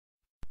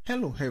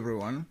Hello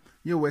everyone,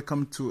 you're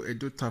welcome to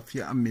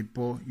Tafia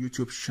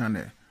YouTube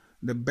channel,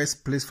 the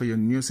best place for your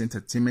news,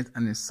 entertainment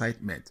and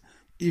excitement.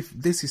 If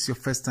this is your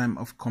first time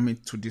of coming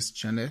to this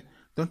channel,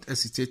 don't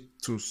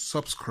hesitate to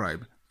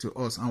subscribe to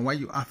us, and while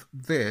you are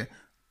there,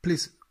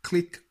 please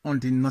click on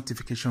the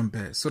notification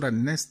bell so that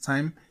next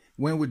time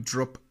when we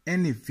drop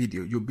any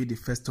video, you'll be the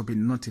first to be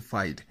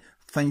notified.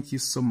 Thank you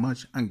so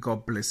much and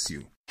God bless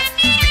you.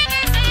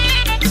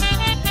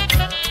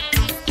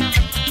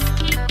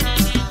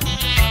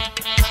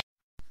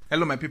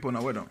 Hello my people,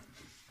 now well done.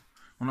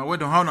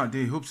 How now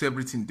they hope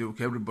everything do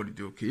okay, everybody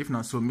do okay. If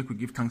not so, make we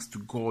give thanks to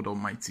God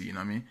Almighty, you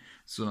know what I mean?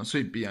 So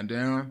it be, and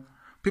then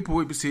people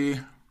will be say,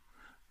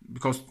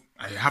 because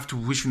I have to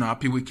wish you a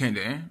happy weekend,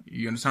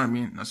 you understand what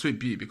I mean? Now so it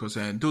be, because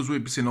those will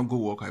be say not go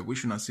work, I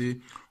wish you say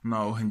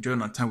now enjoy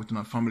your time with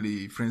your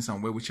family, friends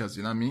and well wishers,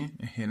 you know what I mean?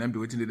 And then be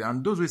waiting there,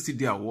 and those will still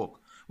there at work,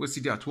 make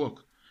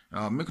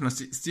you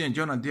still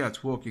enjoy a day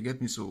at work, you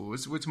get me? So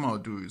it's what I'll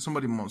do.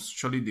 Somebody must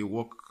surely they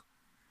work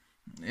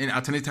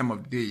at any time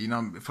of the day, you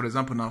know. For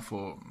example, now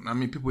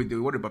people they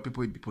worry about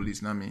people with the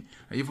police, you know what I mean?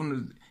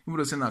 Even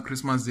though say now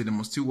Christmas Day they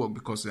must still work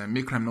because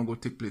make crime not go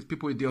take place.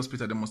 People with the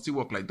hospital they must still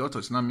work like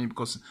doctors, you know what I mean?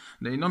 Because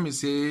they me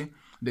say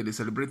they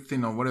celebrate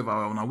thing or whatever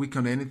on a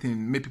weekend or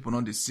anything, make people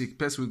not they sick.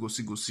 Person will go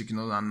sick, you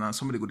know, and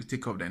somebody go to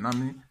take off there, you know what I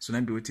mean? So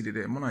now be waiting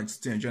there. More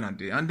still enjoy that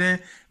day. And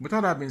then with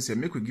all that being said,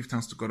 make we give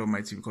thanks to God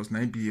Almighty, because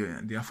now be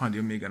the Alpha and the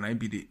Omega, now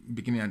be the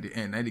beginning and the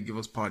end. Now they give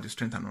us power, the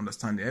strength and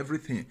understanding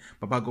everything.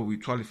 Baba God, we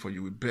twirl for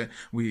you.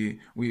 We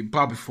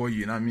bow before you,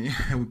 you know what I mean?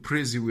 We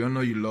praise you, we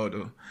honor you, Lord.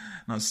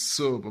 Now,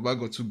 so, Baba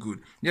God, too good.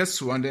 Yes,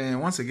 so, and then,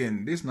 once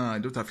again, this now,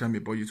 Do Tafia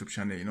Amebo YouTube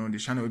channel, you know, the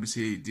channel will be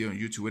say, they on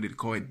YouTube, where they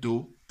call it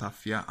Do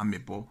Tafia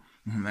Amebo.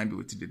 I be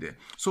with it there.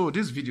 So,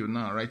 this video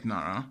now, right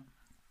now,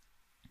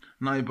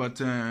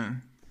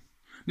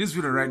 this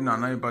video right now,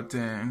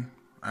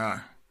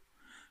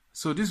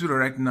 so this video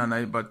right now,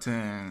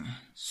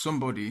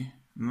 somebody,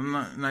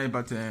 now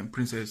about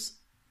Princess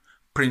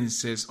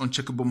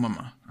Unshakeable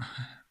Mama.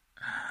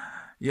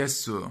 Yes,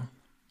 so,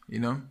 you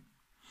know,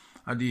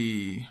 at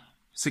the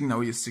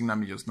signal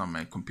me just now,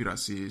 my computer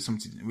say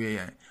something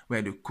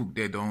where they cook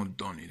there done.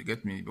 You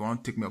get me? They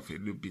want to take me off a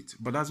little bit,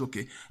 but that's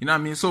okay. You know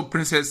what I mean? So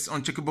Princess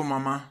Unshakeable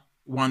Mama,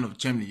 one of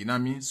Germany, you know what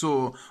I mean?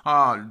 So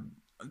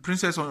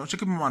Princess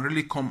Unshakeable Mama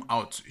really come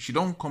out. She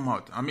don't come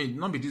out. I mean,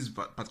 not be this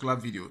particular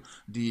video.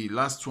 The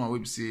last one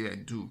we say I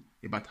do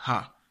about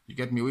her. You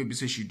get me? We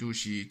say she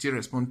still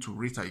respond to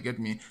Rita. You get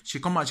me?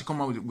 She come out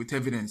with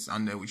evidence,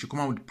 and she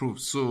come out with proof.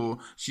 So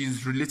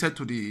she's related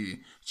to the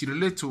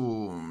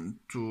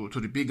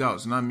the big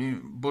house. You know what I mean?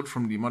 Both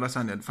from the mother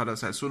side and father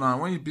side. So now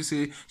when you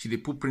say she they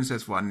put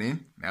Princess for her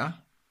name, yeah.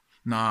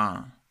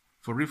 Now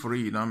for real,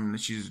 you know,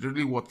 she's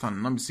really worth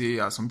and not be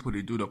say some people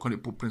they do they call they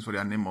put Prince for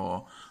their name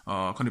or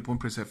call they put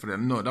Princess for their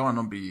name. No, that one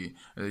not be.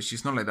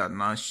 She's not like that.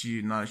 Now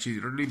she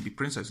really be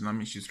Princess. You know what I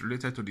mean? She's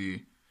related to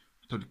the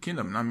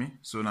kingdom, you know what I mean?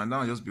 So now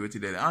that just be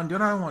waiting there. And the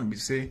other one be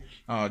say,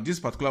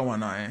 this particular one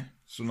now,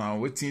 so now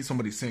waiting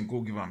somebody saying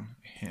go give them.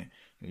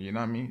 You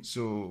know what I mean?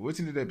 So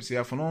waiting there be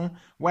say, for now,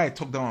 why I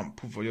talk that one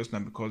put for just now,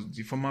 because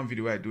the former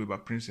video I do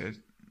about Princess,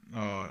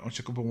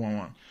 Unshakeable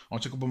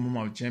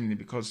Mama of Germany,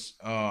 because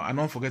I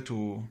don't forget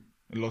to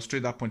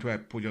illustrate that point where I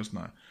put just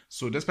now.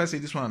 So despite say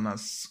this one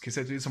as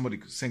Cassette, somebody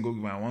saying go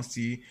give them, I want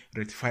to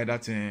rectify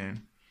that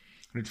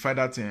I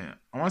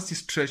want to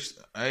stretch.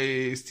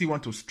 I still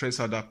want to stress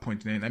out that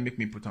point, and I make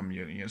me put them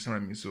here. You know what I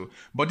mean? So,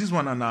 but this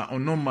one an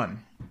unknown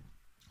man.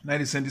 Now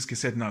they send this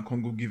Cassette now.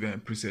 Can go give a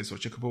Princess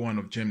Unshakeable one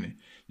of Germany.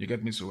 You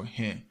get me? So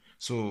here.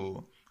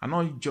 So I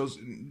know just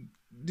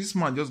this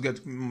man just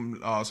get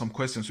some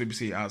questions. So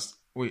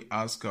we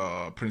ask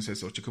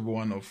Princess Unshakeable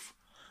one of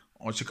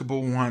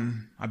Unshakeable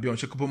one. I be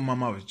Unshakeable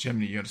Mama of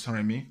Germany. You understand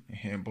what I mean?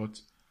 But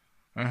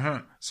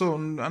So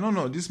I don't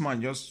know. This man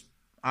just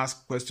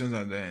ask questions,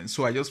 and then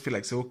so I just feel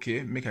like say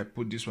okay, make I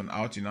put this one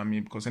out, you know what I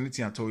mean? Because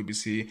anything at all we be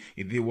say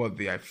if they what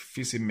they I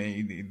feel say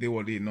if they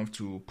were enough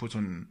to put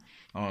on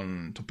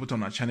a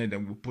channel,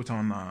 then we put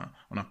on a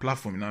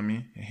platform, you know what I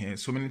mean?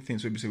 So many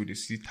things we be say we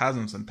see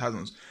thousands and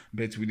thousands,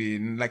 but with the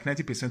like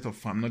 90%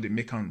 of not they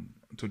make on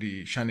to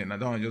the channel, and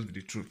that one just be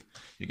the truth.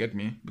 You get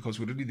me? Because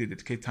we really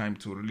dedicate time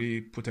to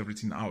really put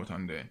everything out,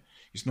 and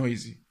it's not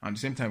easy. At the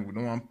same time, we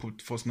don't want to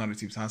put false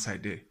narratives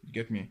outside there. You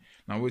get me?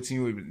 Now,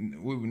 waiting, we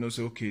will know,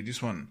 say, okay,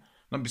 this one,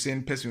 not be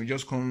saying person will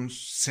just come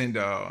send,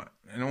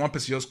 and one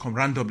person just come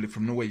randomly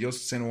from nowhere,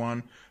 just send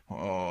one,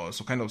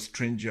 some kind of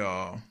strange, you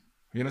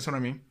understand what I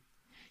mean?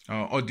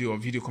 Audio or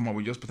video come out,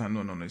 we just put on,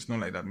 no, it's not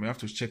like that. We have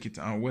to check it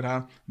out,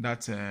 whether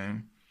that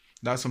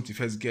something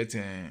first get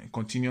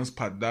continuous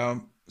part, that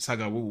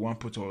saga we want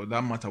put, or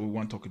that matter we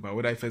want to talk about,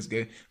 whether I first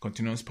get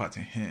continuous part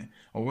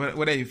or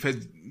whether you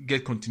first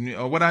get continue,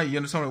 or whether you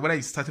understand, whether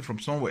it started from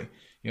somewhere.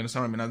 You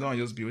understand what I mean? I don't want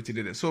to just be waiting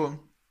there. So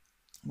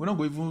we're not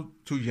going even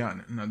too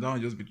young, and I don't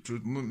want to just be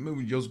true. Maybe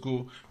we just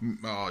go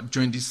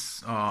join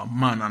this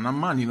man, and a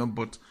man, you know,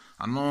 but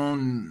I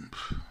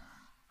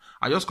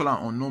just call her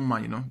unknown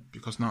man, you know,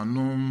 because now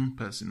unknown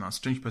person, a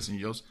strange person,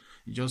 you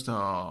just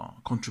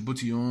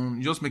contribute your own,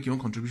 you just make your own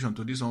contribution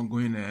to this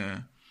ongoing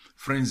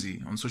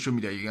frenzy on social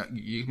media. You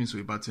get me so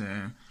about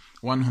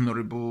one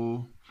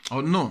honorable.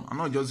 Oh no, I'm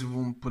not just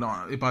even put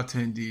on about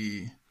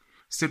the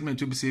statement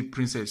to be say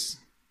princess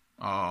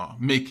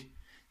make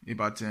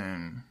about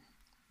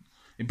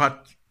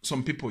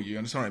some people, you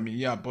understand what I mean?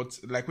 Yeah, but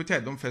like what I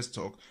don't first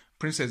talk,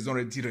 princess don't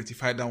already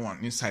rectify that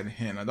one inside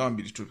her, and that won't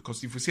be the truth.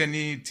 Because if you see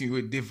anything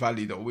where they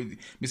valid or with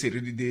me say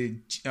really they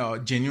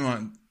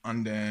genuine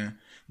and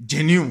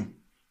genuine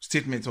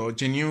statement or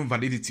genuine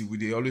validity, we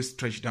they always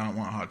stretch down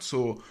one heart.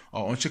 So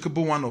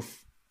uncheckable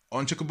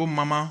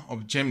mama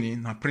of Germany,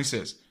 na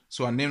princess.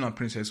 So her name na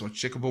princess,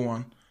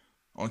 uncheckable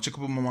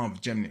mama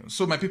of Germany.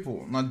 So my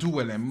people, now do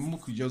well, and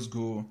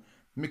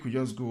make we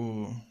just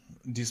go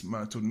this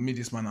man to meet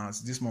this man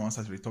as this man wants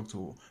us to talk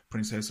to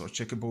princess or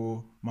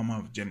checkable mama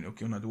of Germany.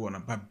 Okay, una do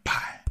one. Bye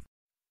bye.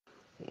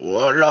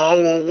 Wala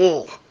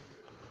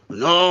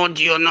no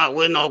dio na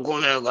we no go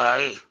me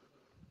guy.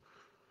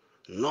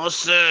 No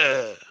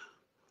se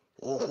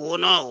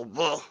ukuna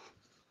ubo.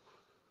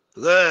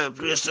 Ge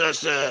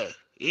princess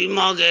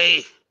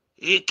image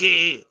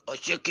iki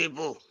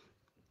Unshakeable.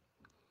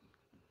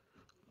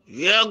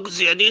 Yeg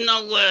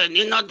zedina we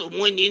ni na to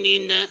mo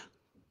ni ne.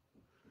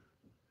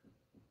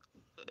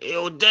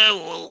 Eu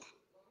devo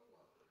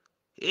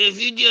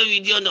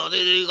video no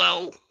de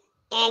go.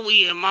 Oh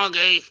we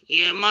image.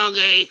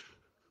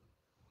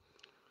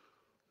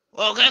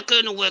 Okay,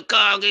 can we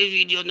carry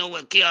video no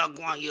we care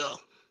go yo.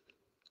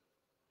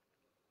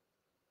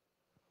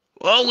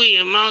 Oh we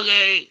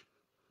image.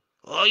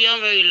 Oh ya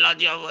me la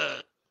dia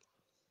we.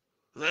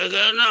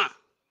 Vegana.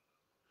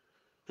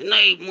 Na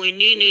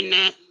mwinini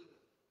ne.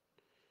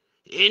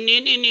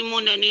 Enini ni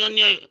mona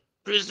ni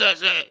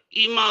princess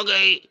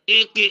image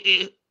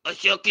iki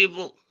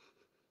Unshakeable.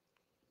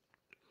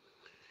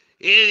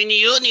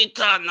 Ni yoni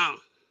tana.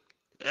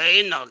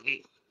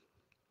 Inagi.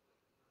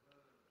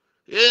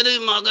 Eri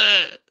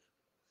mage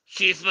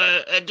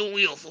shife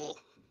eduwiyofo.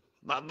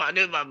 Baba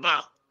de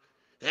baba.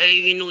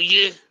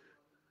 Inuye.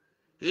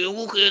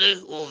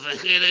 Ewukere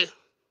ovekere.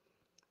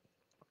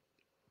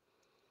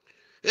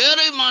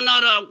 Eri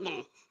manara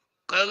kun.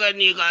 Kage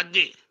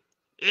nigade.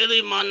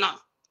 Eri mana.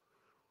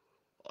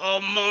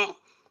 Omo.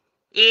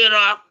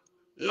 Era.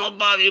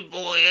 Nobody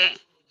boy.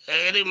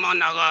 Eri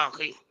mana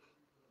gaki.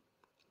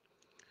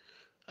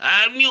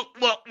 I'm you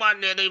walk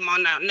one eri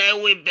mana.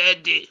 Newe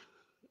bedi.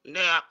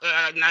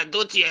 Na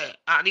dotie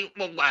ari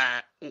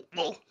pogba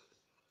upo.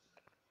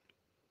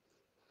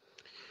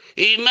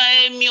 Ima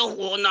emi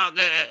ho na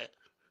ge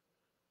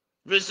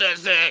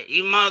princess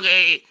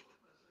image.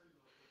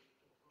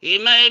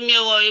 Ima emi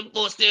wo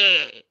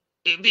poste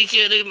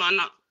ibikiri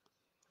mana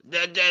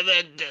de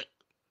David.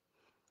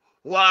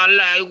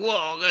 Wala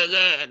wo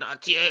ge na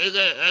tie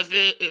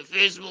ge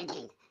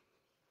Facebook.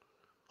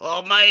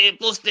 O mai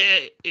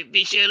poste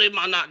ibikiri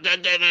mana de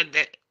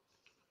David.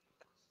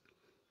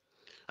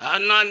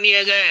 Ana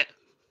miege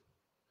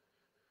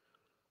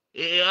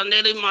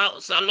aneri ma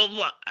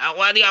salova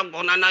awari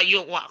agbona na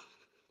yowa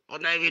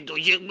ona evi to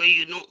jegbe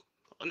you know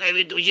ona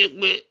evi to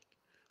jegbe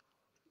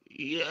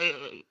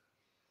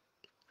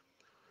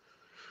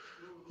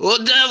o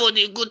devil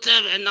di good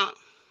time na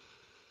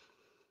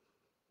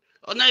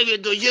ona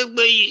evi to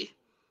jegbe yi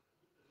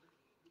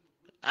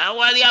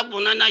awari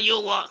agbona na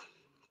yowa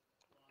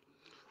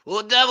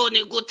o devil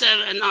di good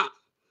time na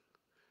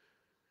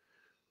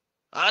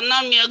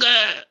ana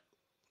miege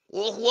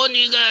o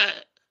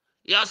niga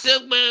ya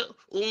segbe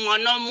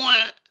umana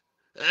mwe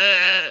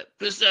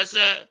princess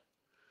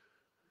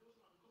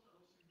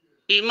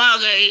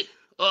image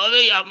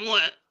ore ya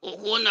mwe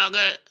okuna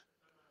ge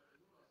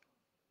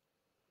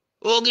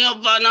ogi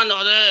obana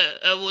no re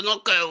ewu no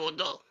ka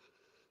ewodo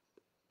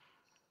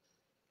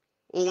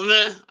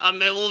ume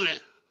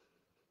ume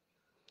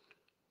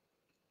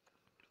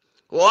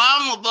wa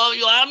mo bo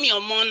yo ami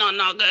omona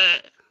na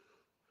ge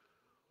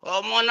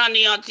omona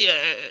ni ati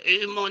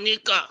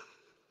Monica.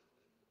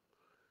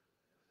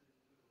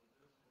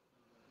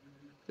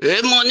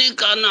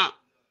 Monica na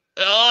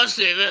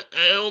save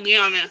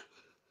ogiame.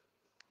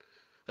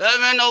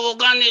 No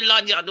wogani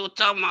laja do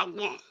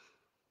tamagbon.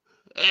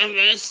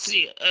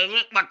 Si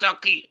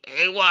pataki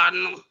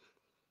wanu.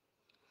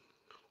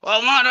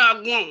 Wamara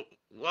gun.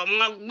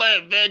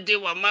 Wamagba birthday.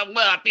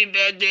 Wamagba happy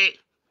birthday.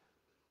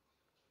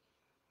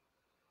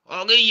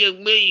 Ogi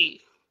yegbe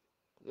yi.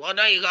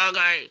 Wada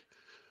igagai.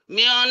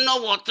 Me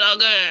no water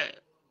ge.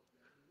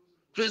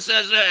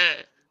 Princess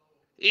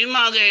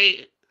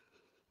image.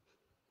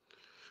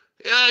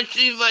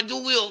 She va do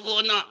we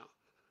ovona.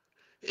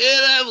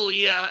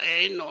 Ya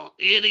eno.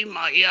 Eri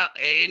maya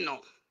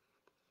eno.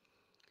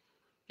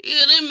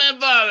 Eri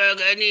meba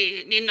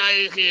ni na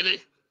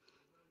ikiri.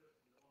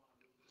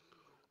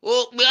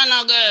 O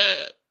biana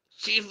ge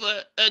she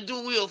va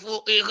do we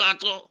ofo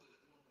ikato.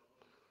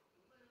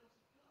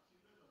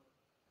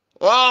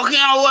 O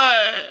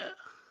kiawe.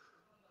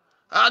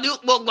 Adu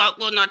pogba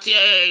ko na ti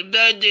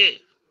birthday.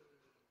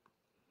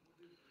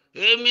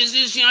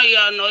 Musician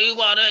ya no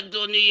iware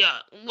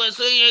dunia we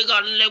so ye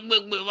ga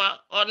legbegbe wa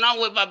ona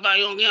we baba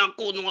yo ri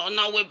akunu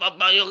ona we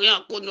baba yo ri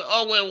akunu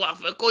o we wa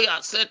fe ko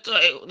ya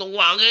settle no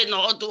wa re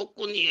no do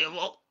kuni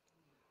ewo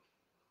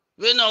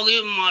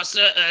Venori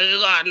mase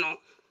erano.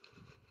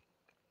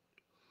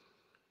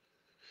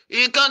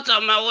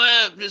 Ikata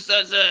mawe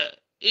princess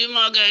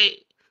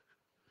image.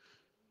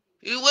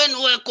 Iwe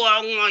nuwe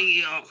kwa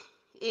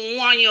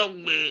nwanyo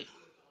gbe.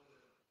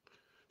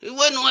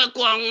 Iwe nuwe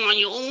kwa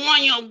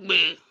nwanyo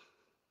gbe.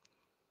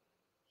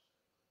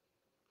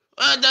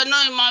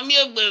 Dana mami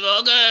egbe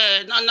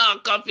voge nana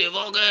kape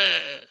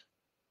voge.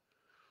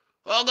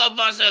 Oga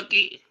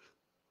baseki.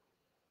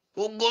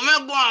 Ugome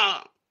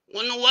gwa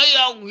unuwe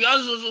ya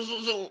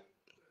zuzuzuzu.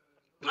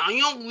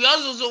 Anyo ya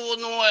zuzu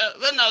unuwe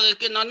venare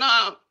ke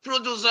nana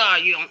producer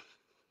ayon.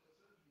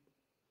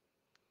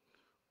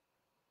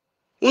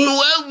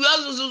 Unuwe ya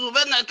zuzuzu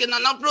venare ke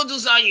nana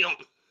producer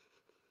ayon.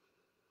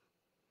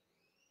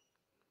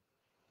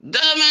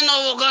 Deme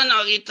no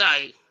vogana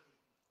ritai.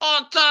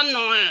 Ota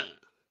noe.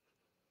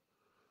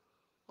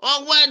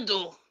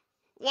 Owedo.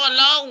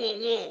 Wala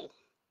wowo.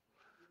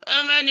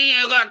 Emeni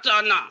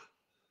yegatana.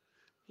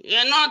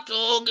 Ye not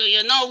oge,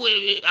 ye not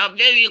we a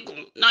very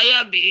good. Na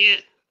ya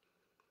be.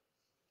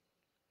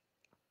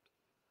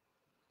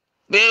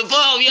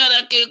 Before we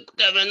had a kick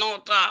the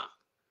nota.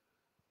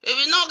 If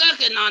we not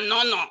get na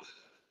no.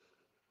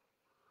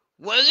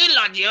 Where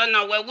la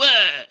diana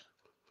where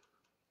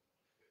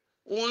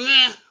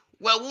Ume,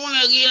 where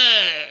woman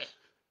ye.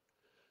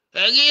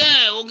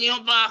 Egie,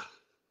 Ogioba.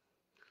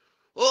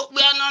 O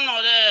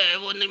piano there,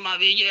 only my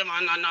video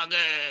man and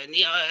again.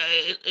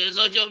 It's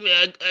such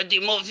a Eddie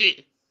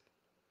Murphy.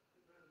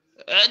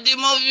 Eddie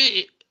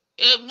Murphy,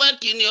 a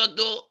back in your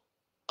door.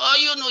 Oh,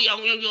 you know,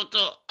 young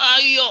Yoto.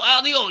 Are you,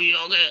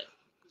 yoga?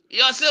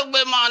 Yourself,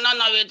 man,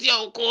 and with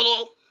your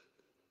colo.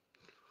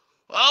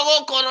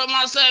 Oh, colo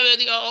myself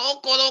with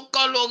your colo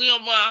color your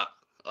bar.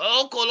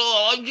 Oh, colo,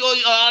 oh,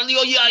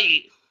 your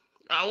yai.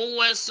 I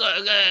always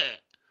say,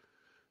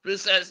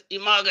 Princess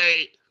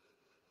Image.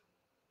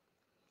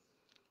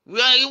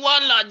 Where you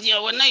want la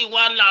dear when I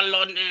want la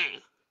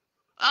lone.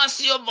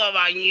 Ask your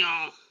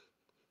babanyo.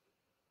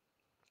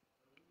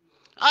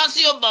 Ask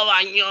your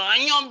babanyo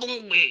and your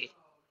bungbe.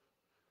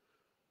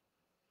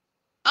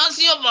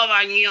 Ask your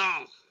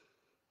babanyo.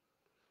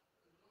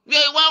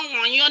 Where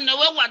one you know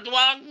what do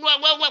I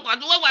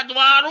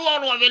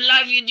roll of a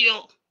live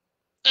video.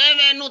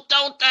 Even no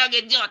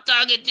target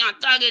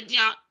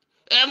ya.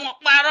 Emo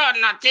para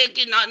na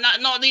taking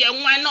no the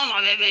one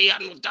of every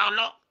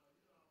yanutalo.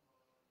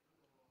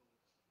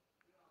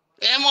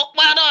 Emo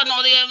para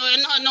no the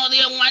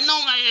one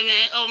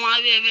of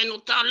my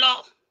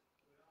venutalo.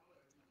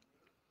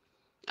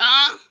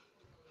 Ah,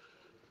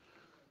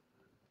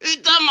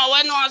 itama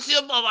wenu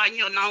asio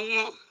babanyo na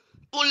wo.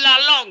 Ula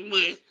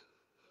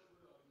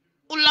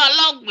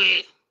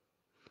logbe.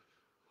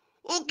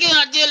 Uke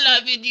ade la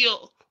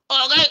video.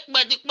 Ore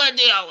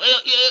pede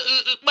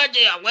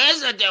ya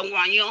weze de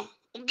wanyo.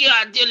 Uke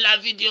ade la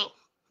video.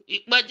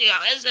 Ipede ya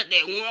weze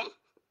de won.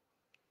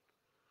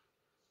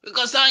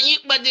 Because I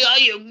pede ya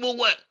ye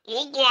gbowe.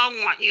 Ugo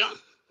wanyo.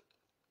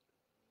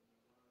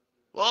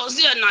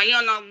 Ozi na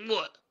yo na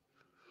gbo.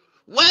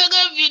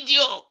 Wege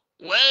video.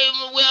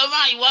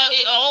 Wherever you are,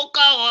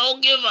 oka or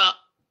giver.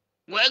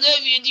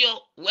 Wege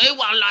video. We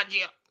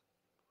waladia.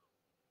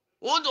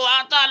 Udo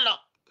atalo.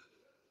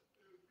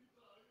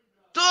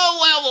 To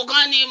we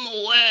wogani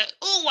muwe.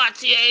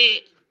 Uwati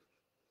ye.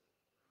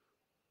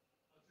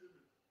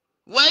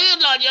 We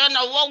ladia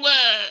na wowe.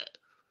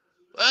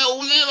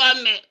 Umewa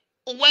me.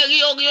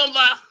 Uwegi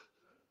ogioba.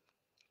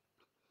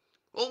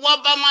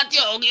 Uwaba mati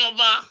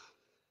ogioba.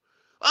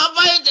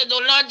 Oba ite do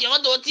ladia.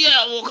 Odo tie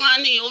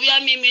wogani. Ubia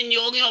mimi ni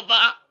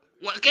ogioba.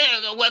 Weke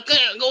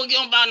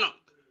ogioba no.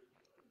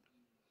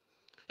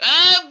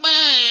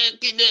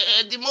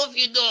 Kide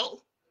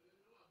Dimofido.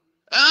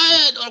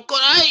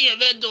 Okora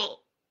yebedo.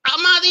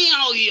 Amadi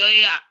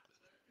ya.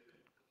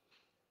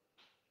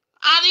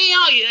 Ari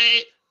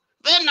ye.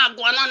 Bena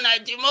gwana na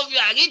Dimofi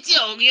agiti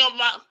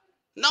ogioba.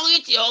 No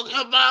giti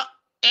ogioba.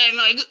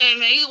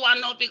 Eme iwa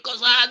no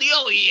because ari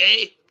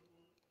ye.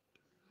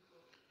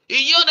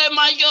 Iyo de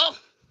mayo.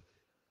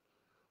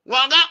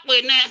 Waga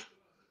pene.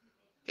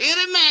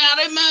 Irime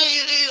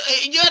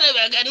iyo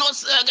de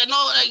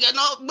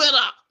no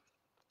bera.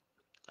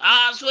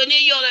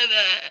 Sweni yo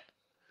de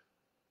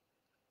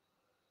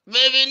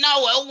baby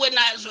now when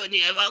I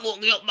sweni ever go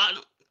your ban.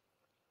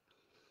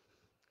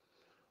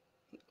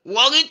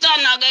 Wagita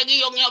nagagi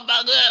yon your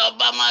bag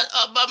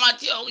Obama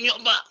ti on your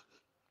back.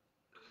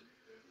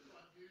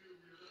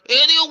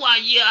 Any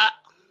one year.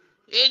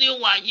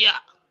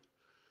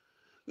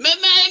 Me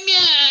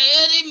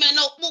eri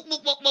meno book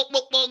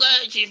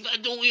chief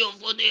do you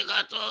for the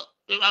gato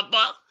de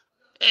papa.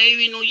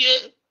 We know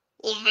ye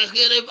over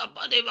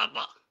papa de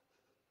papa.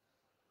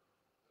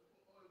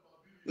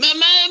 Me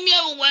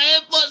way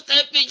post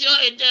a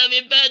picture in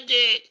every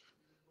birthday.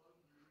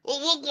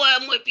 Who go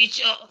my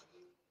picture?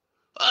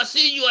 I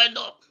see you and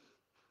up.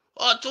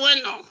 Or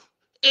twino.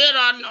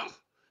 Erano.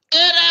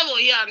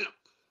 Erevoyano.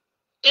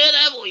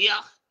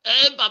 Erevoya.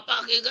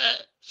 Papa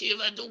she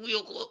went to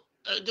you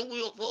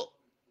for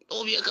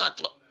over your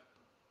cattle.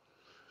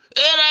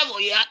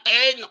 Erevoya.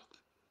 No.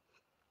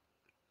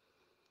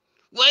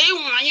 Where you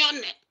want your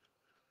neck?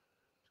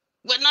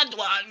 na do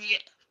avie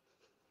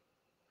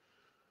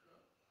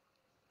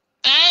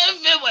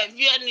eve we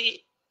vie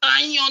ni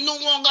anyon no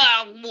won ga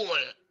agbo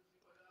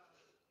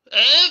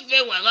eve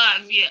we ga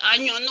vie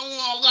anyon no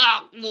won ga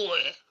agbo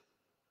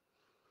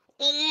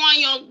ohun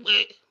ayon gbe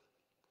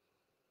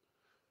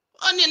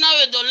oni na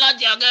we do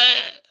ladi aga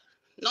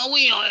no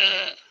wi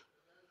yon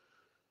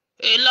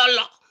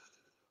lolo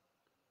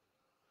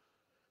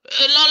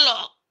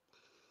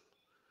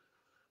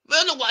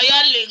benu wa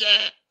ya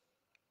le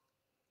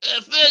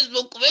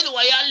Facebook benu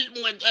wa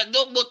ya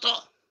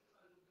dogboto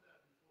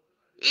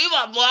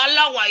iwa bo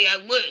ala wa ya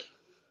gbe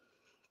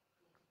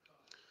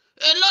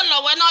lolo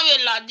we na we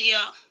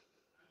ladia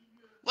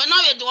we na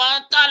we do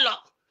atalo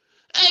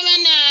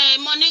emene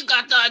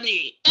Monica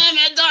tani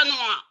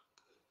danwa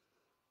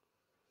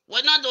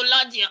we na do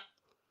ladia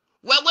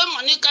we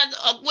Monica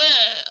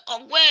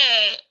ogwe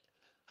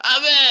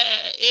abe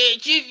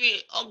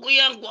chief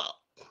oguyangwa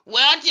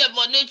we ati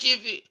ebone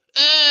chief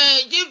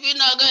chief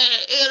na ga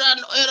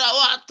era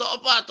wa to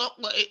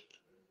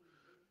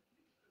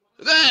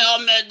pe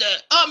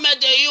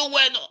omede you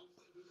weno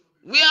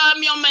we are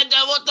mi omede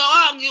woto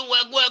agi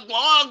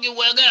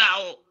we ga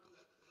o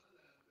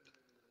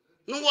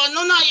nuwo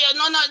nuna ye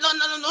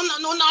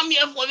nuna mi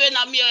efo be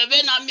na mi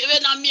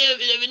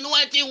nu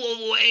eti wo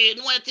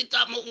nu eti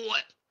tamu wo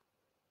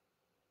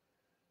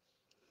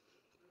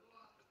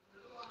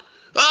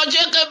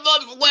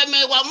Unshakeable we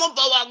me wa mo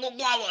ba wa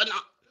gugun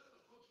awona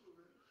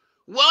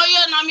wo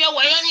ye na mi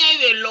we ye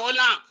we lo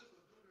na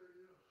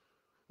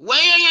we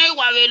ye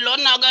wa we lo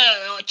na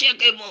ga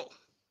Unshakeable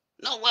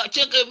no wa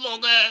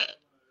Unshakeable ga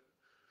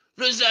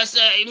princess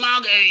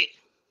image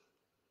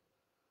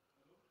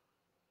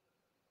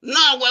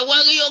na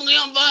we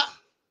yon ba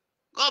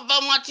ko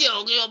ba mo ti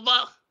o yon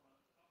ba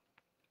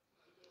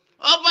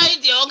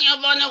iti o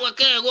yon ba na we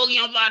ke go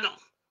yon ba no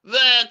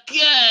ve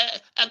ki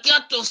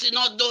to si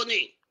no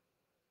doni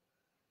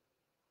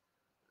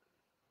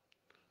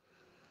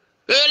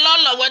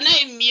lolo we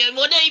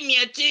na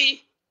imi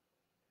ti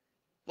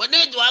we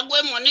na do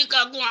agwe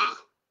Monica gwa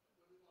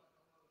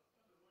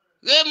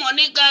ge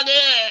Monica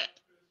ge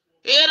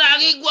era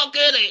gi gwa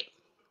kere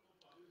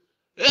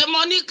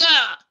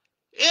Monica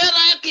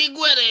era ki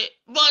gwere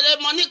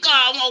but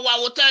Monica mo wa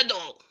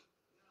wotedo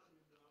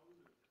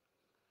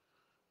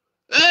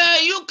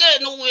UK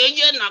no we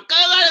ye na ka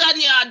ga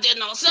ni ade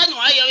na se no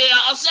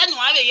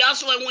aye ya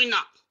so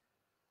enwina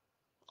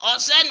o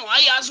se no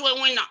aye ya so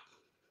enwina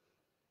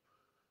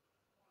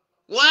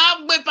wa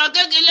gbe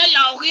pakegele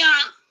ya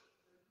ohia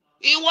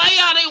iwa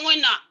ya re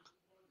enwina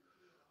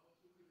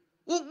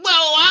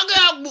ugba wa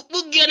ga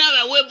agbupu gena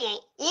we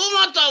webo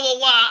umo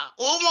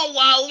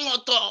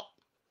to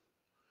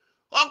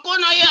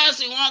okona ya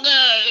si won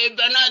ga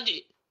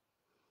Benadi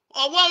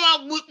owo ma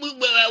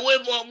gbigbe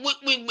webo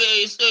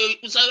se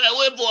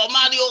webo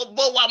Mario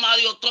bo wa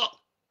Mario to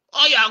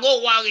o ya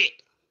go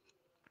ware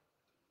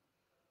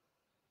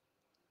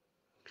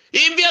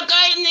ibi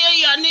ka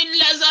ni ya ni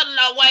leza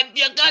la wa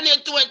ibi ka ni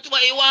tu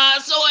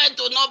iwa so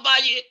eto no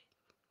baye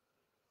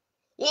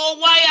o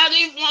wa ya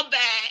ri fun be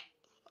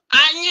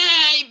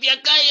anya ibi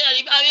ka ya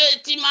ri ba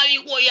ti ma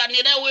wi ko ya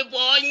ni re webo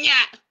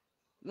onya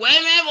we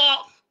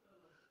mebo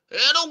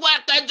eru gwa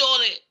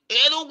tedore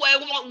eru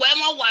gwa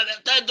mo wa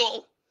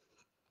tedo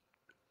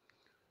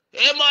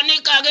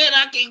Monica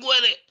gera ki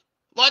gwere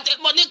but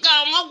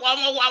Monica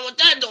mo wa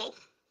tedo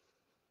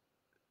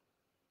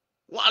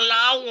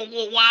wala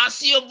wo wa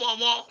si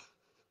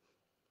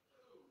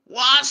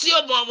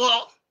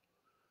obobo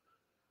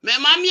me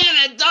mami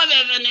me da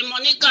ve ni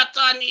Monica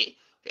tani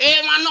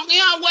ma no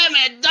ya we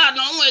me da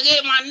no we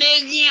ge ma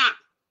negia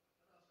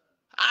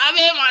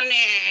ave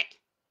mane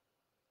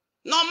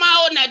no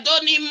ma o ne do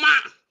ni ma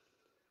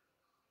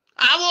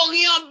awo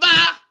yan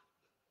ba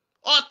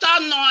ota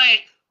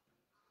noe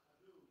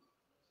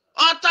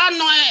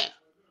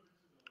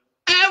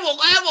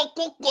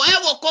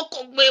ewo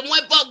koko gbe mo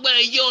gbogbe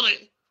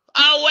yore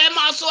awe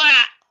ma so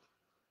a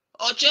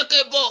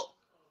Unshakeable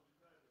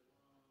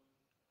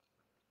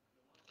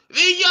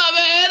vi yo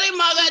be eri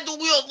ma ga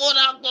du yo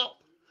fora ko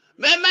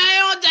me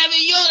o de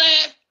vi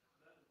yore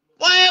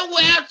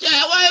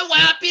we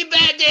happy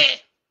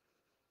birthday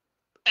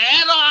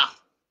ero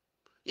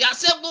ya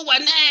se bu we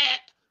ne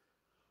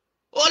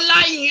o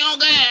la yan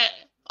ge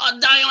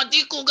odayan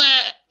diku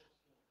ge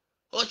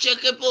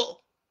Unshakeable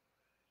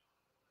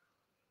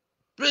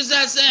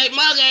princess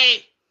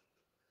image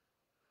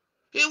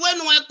iwe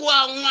nu eku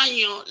awon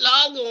ayan la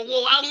wo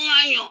awon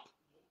ayan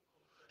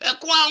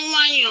eku awon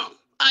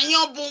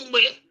ayan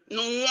bugbe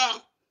nu won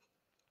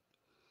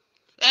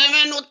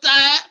emenu ta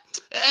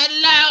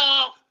ele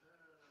o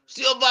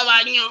si o baba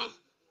yan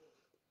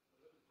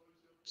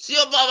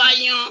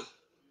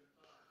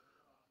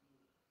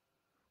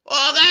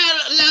ore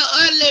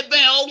le be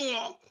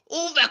ohun o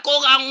fe ko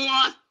ra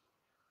won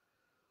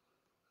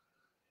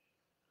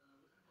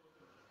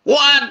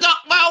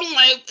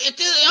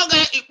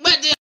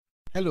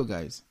Hello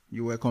guys,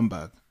 you're welcome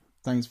back.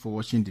 Thanks for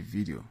watching the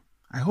video.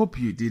 I hope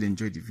you did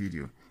enjoy the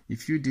video.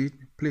 If you did,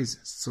 please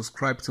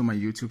subscribe to my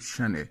YouTube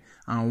channel,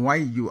 and while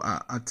you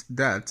are at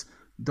that,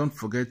 don't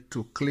forget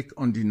to click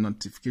on the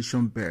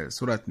notification bell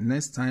so that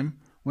next time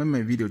when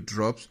my video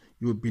drops,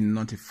 you will be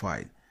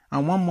notified.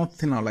 And one more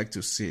thing I'd like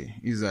to say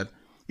is that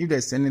if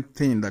there's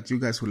anything that you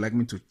guys would like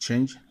me to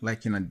change,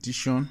 like an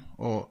addition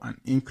or an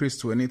increase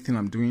to anything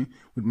I'm doing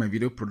with my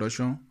video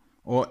production,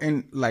 or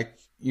like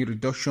a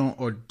reduction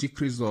or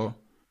decrease or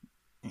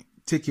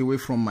take away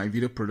from my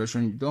video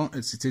production, don't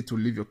hesitate to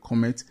leave your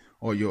comment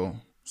or your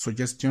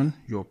suggestion,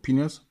 your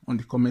opinions on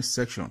the comment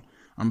section.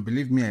 And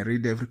believe me, I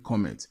read every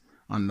comment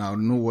and I'll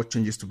know what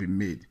changes to be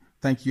made.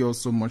 Thank you all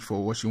so much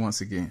for watching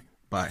once again.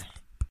 Bye.